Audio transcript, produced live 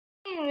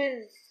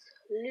name is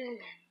Lynn.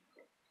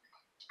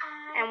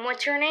 And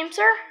what's your name,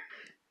 sir?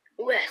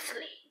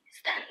 Wesley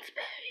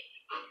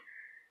Stansberry.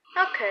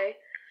 Okay.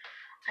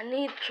 I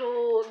need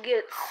to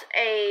get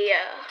a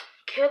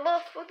killer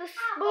for this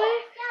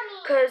boy,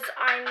 because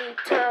I need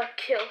to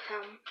kill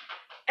him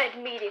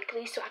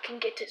immediately so I can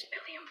get his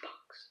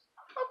 $1,000,000.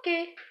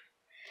 Okay.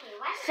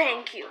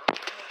 Thank you.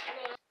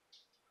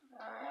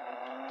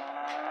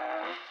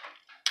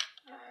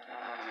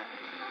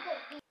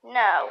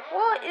 Now,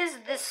 what is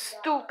this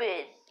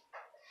stupid?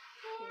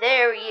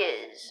 There he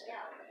is.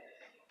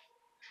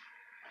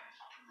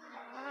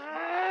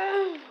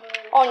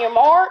 On your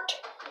mark,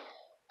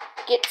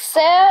 get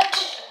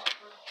set,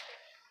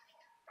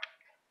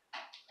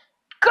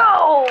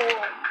 go!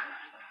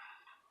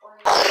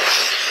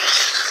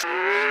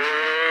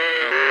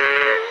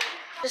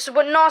 This is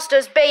what Nos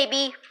does,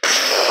 baby.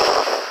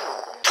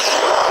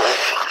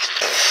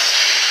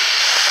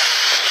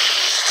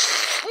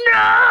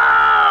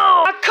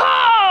 No! A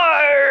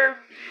car!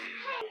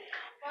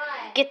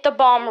 Get the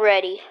bomb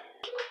ready.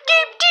 Deep,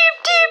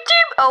 deep, deep,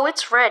 deep. Oh,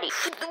 it's ready.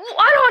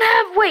 I don't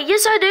have. Wait,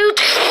 yes, I do.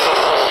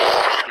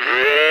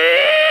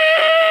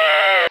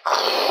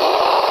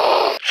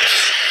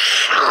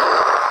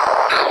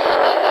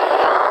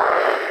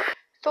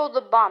 Throw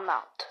the bomb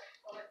out.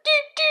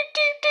 Deep, deep,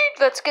 deep, deep.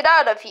 Let's get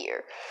out of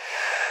here.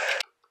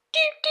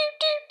 Deep, deep,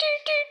 deep,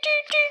 deep, deep,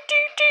 deep, deep,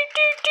 deep, deep,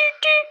 deep,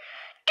 deep,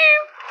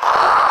 deep.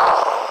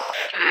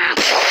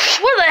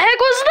 What the heck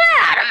was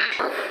that?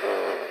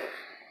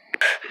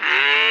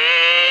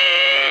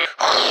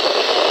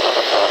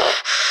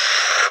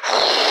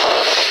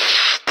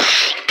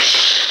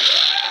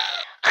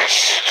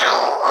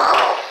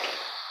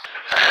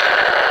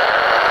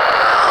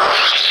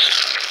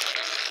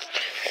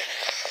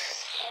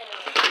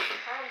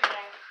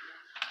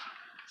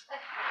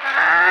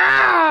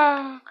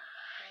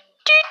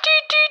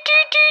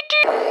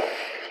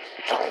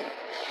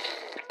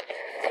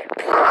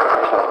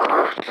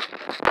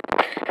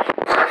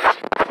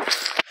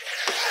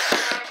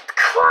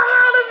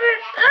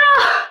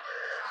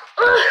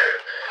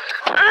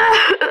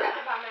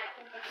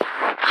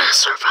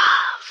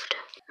 Survived.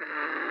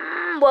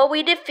 Well,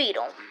 we defeat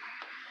him.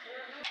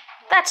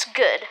 That's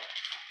good.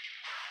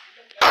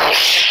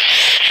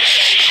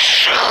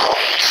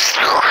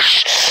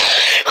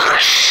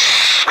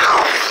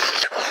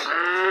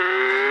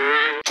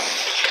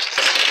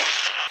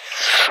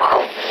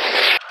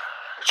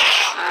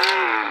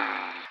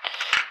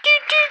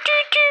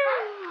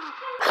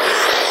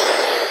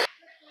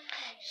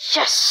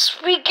 Yes,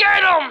 we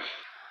get him.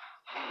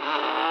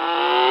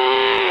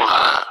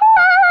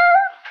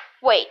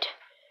 Wait,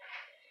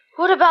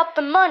 what about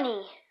the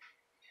money?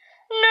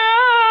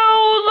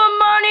 No, the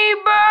money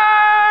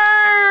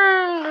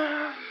burned!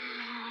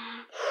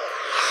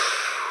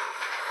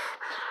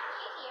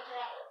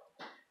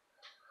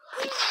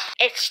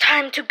 It's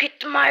time to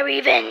get my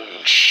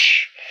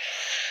revenge.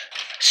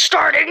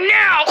 Starting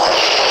now!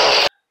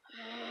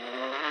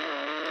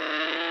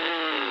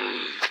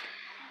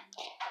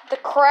 The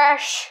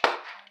crash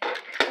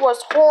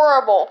was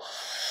horrible.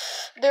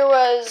 There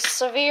was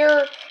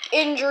severe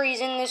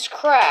injuries in this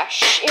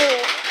crash.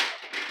 Ew.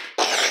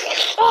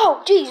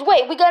 Oh, geez,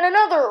 wait, we got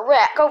another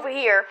wreck over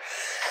here.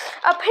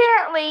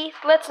 Apparently,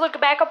 let's look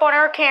back up on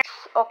our camera.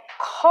 A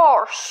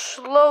car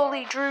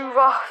slowly drove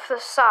off the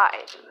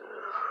side.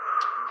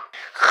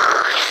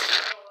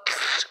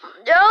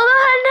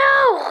 Oh, no!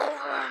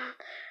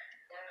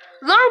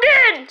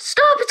 Logan,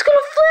 stop, it's gonna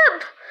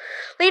flip!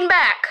 Lean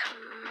back.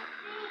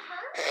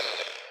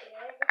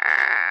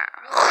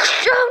 Oh,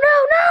 no,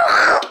 no!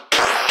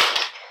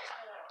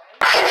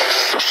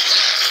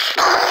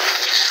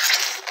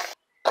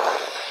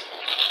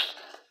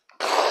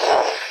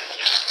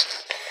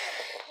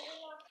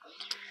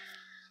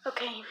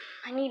 Okay,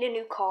 I need a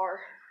new car.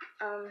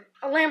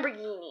 A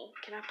Lamborghini.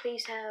 Can I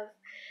please have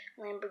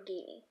a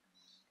Lamborghini?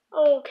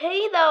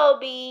 Okay, that'll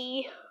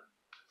be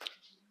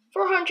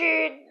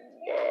 $400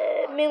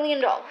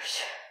 million. No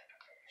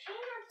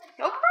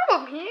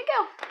problem. Here you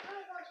go.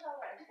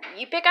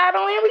 You pick out a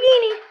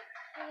Lamborghini.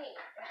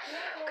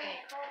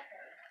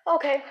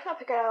 Okay, I'll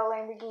pick out a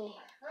Lamborghini.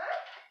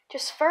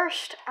 Just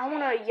first, I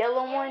want a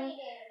yellow one.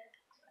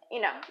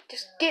 You know,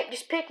 just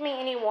pick me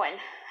any one.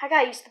 I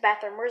gotta use the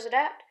bathroom. Where's it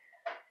at?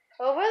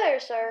 Over there,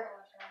 sir.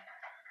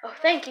 Oh,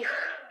 thank you.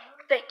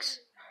 Thanks.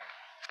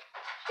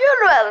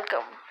 You're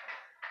welcome.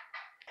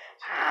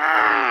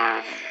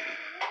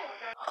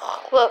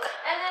 Look,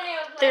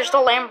 there's the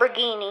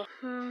Lamborghini.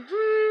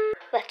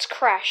 Let's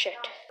crash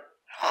it.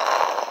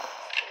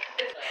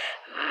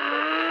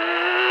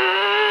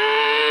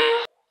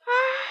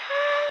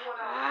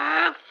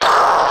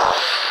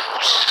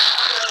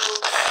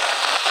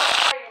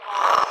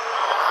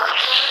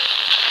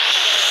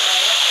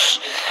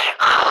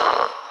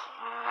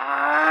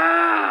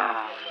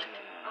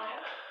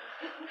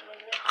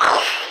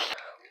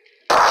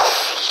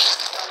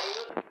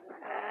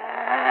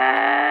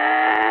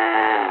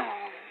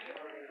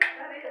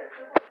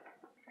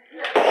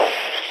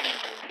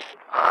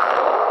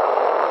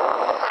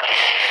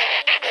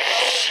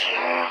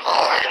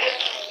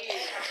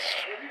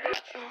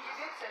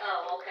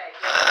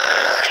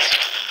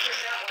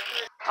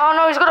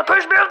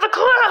 gonna push me off the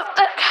cliff.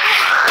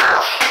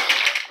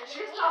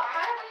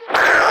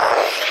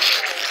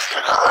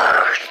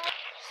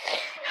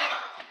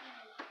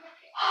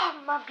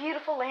 Oh, my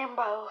beautiful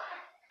Lambo.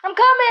 I'm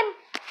coming.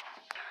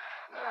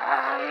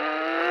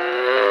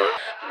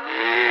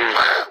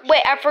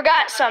 Wait, I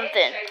forgot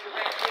something.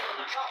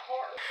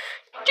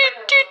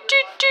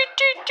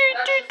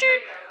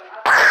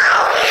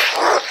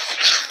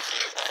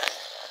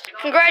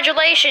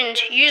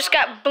 Congratulations, you just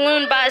got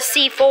ballooned by a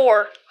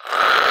C4.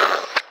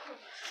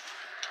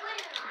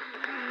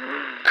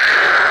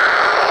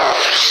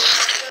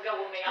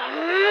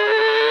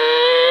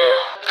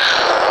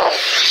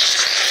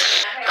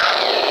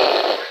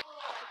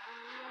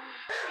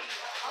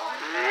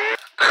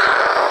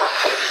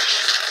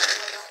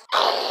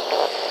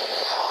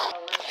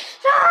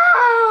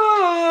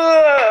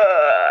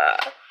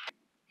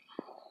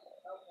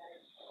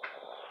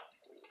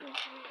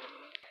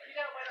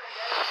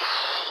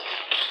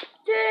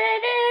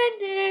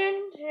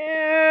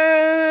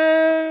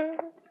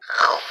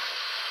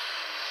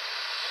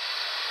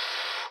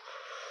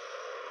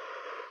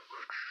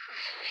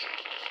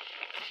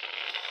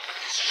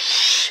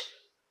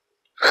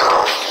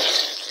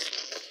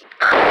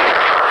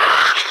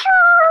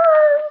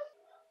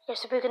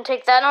 Guess if we can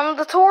take that on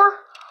the tour.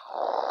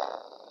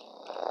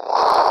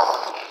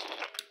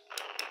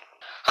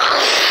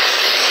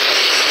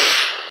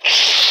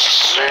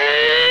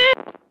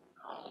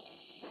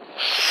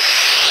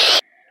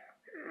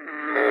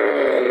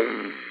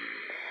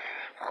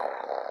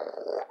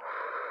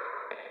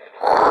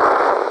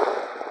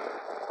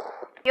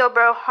 Yo,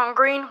 bro, on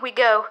green, we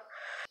go.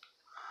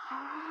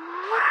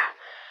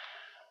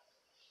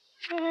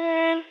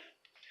 And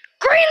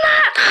green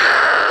light!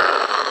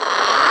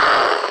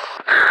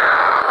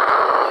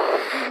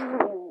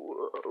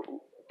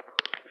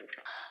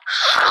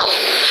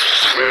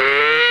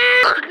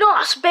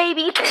 Nice,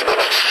 baby.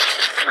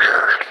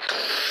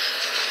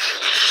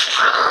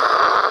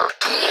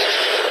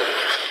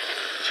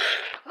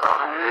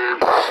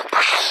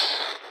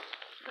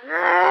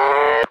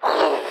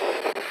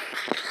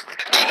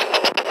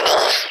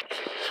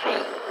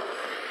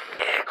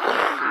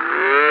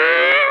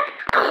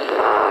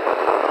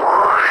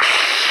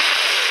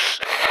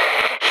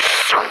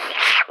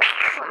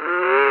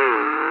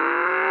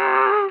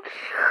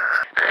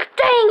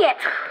 Dang it!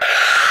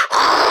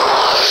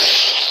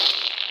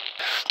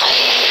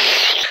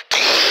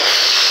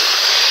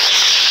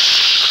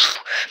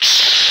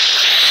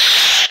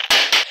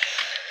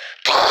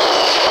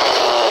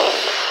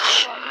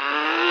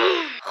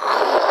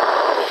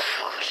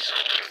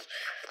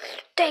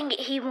 Dang it,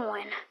 he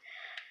won.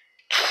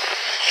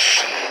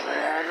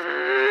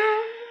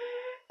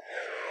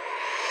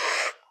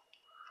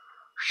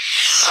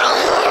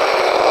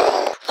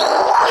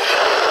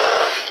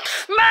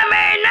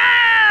 Mommy, no!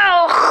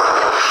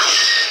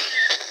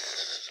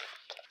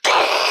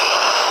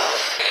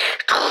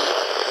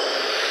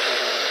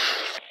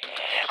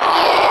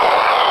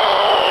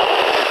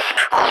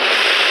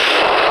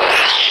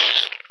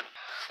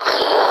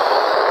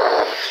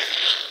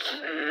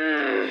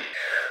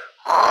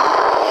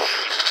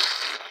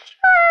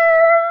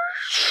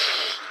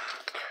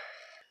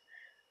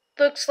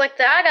 Looks like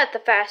I got the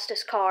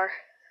fastest car.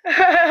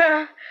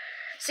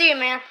 See you,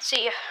 man.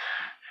 See you.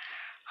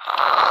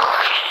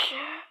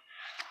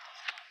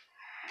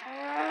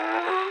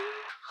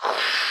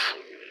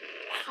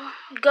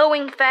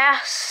 Going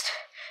fast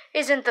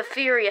isn't the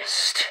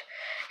furious.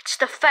 It's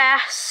the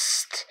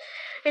fast.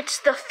 It's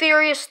the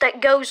furious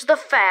that goes the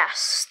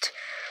fast.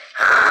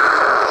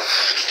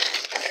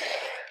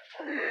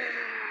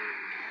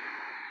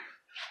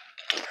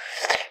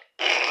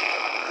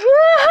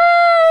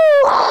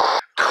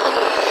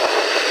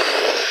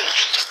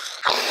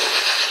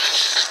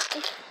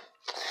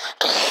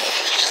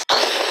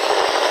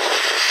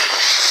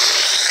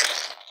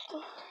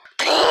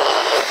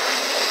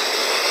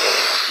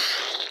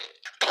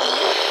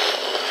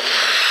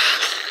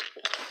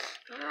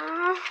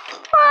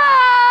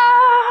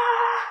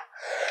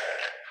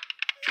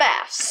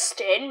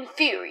 Fast and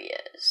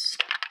Furious.